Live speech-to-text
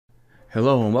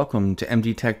Hello and welcome to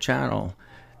MD Tech channel.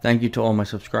 Thank you to all my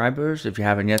subscribers. If you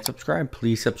haven't yet subscribed,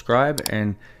 please subscribe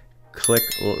and click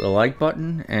the like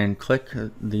button and click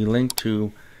the link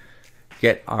to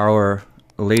get our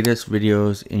latest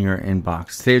videos in your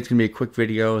inbox. Today it's going to be a quick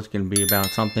video. It's going to be about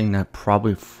something that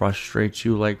probably frustrates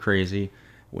you like crazy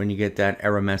when you get that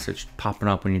error message popping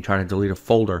up when you try to delete a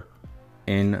folder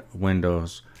in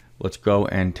Windows. Let's go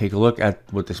and take a look at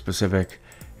what the specific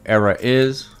error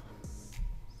is.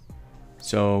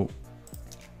 So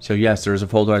yes, there's a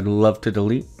folder I'd love to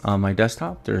delete on my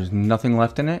desktop. There's nothing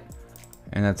left in it,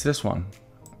 and that's this one.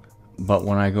 But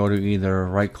when I go to either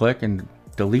right click and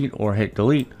delete or hit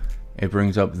delete, it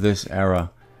brings up this error.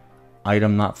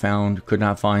 Item not found, could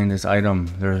not find this item.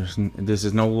 This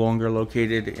is no longer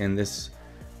located in this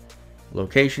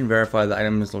location. Verify the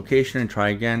item's location and try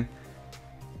again.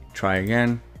 Try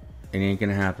again. It ain't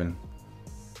gonna happen.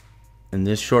 In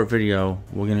this short video,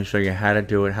 we're going to show you how to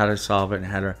do it, how to solve it, and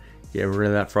how to get rid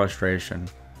of that frustration.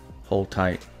 Hold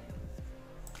tight.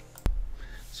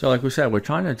 So like we said, we're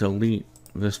trying to delete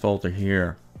this folder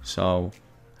here. So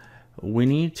we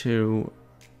need to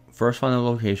first find the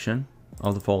location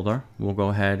of the folder. We'll go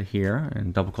ahead here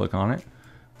and double click on it.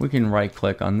 We can right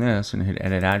click on this and hit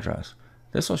edit address.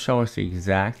 This will show us the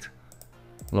exact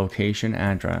location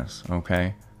address.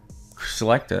 Okay,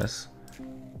 select this.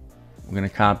 We're going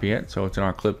to copy it so it's in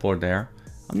our clipboard there.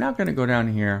 I'm not going to go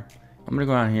down here. I'm going to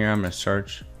go down here. I'm going to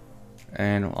search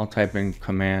and I'll type in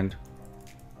command.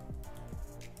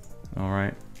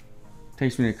 Alright.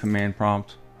 Takes me to command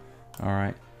prompt.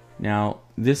 Alright. Now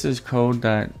this is code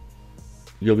that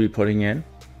you'll be putting in.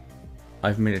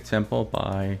 I've made it simple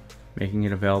by making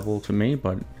it available to me,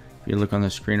 but if you look on the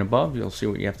screen above, you'll see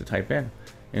what you have to type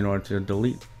in order to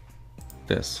delete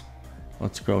this.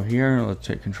 Let's go here. Let's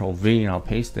hit Control V and I'll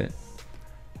paste it.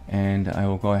 And I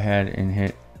will go ahead and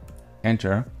hit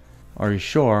enter. Are you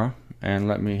sure? And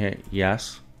let me hit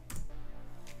yes.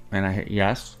 And I hit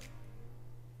yes.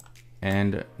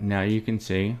 And now you can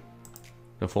see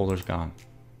the folder's gone.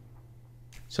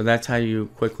 So that's how you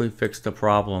quickly fix the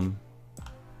problem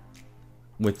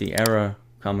with the error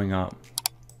coming up.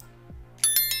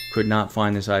 Could not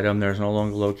find this item. There's no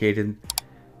longer located.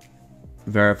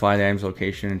 Verify the item's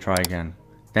location and try again.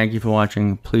 Thank you for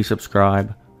watching. Please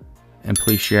subscribe. And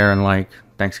please share and like.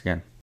 Thanks again.